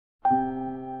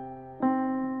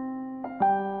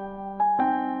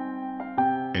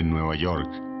En Nueva York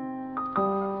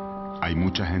hay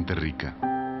mucha gente rica.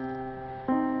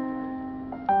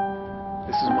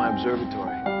 This is my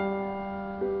observatory.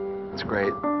 It's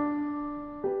great.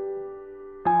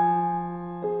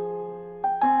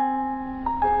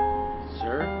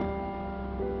 Sir,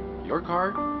 your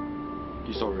car?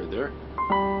 He's over there.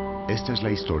 Esta es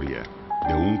la historia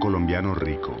de un colombiano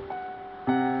rico,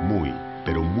 muy,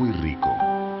 pero muy rico,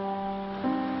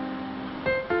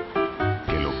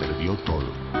 que lo perdió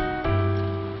todo.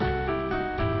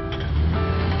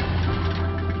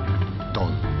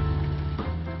 Todo.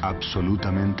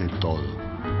 Absolutamente todo.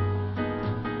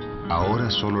 Ahora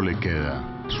solo le queda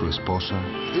su esposa.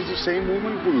 This is the same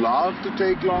woman who loved to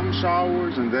take long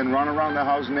showers and then run around the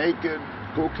house naked,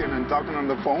 cooking and talking on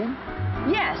the phone?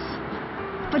 Yes,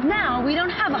 but now we don't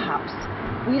have a house.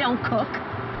 We don't cook,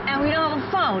 and we don't have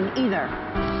a phone either.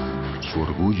 Su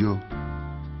orgullo.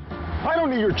 I don't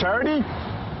need your charity.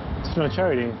 It's not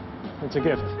charity. It's a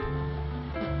gift.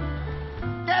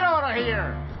 Get out of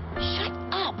here! Shut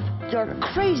up! You're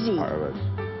crazy.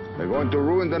 They're going to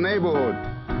ruin the neighborhood.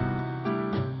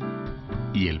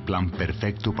 Y el plan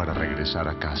perfecto para regresar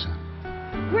a casa.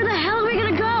 Where the hell are we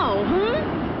gonna go,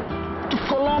 To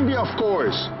Colombia, of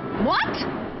course. What?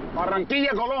 Barranquilla,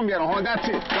 Colombia. No, that's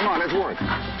it. Come on, let's work.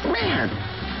 Man,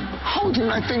 how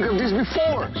didn't I think of this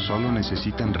before? Solo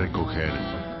necesitan recoger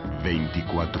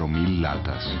 24,000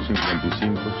 latas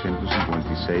 55,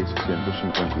 156,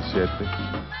 157.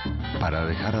 para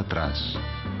dejar atrás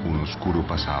un oscuro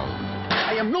pasado.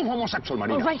 I am no homosexual,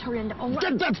 Marina. All right, Hernando, all right.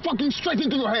 Get that fucking straight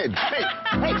into your head. Hey,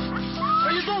 hey, what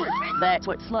are you doing? That's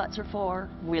what sluts are for.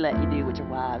 We let you do what your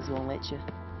wives won't let you.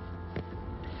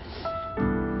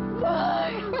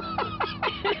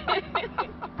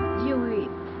 You eat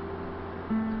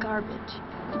garbage.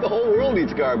 The whole world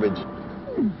eats garbage.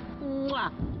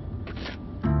 Mwah.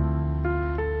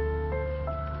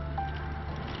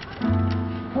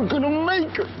 We're gonna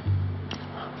make it.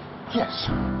 Yes.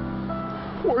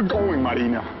 We're going,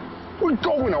 Marina. We're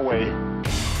going away.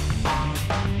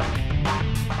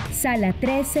 Sala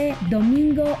Trece,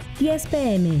 domingo, 10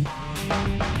 p.m.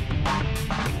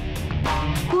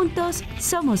 Juntos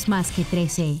somos más que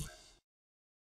 13.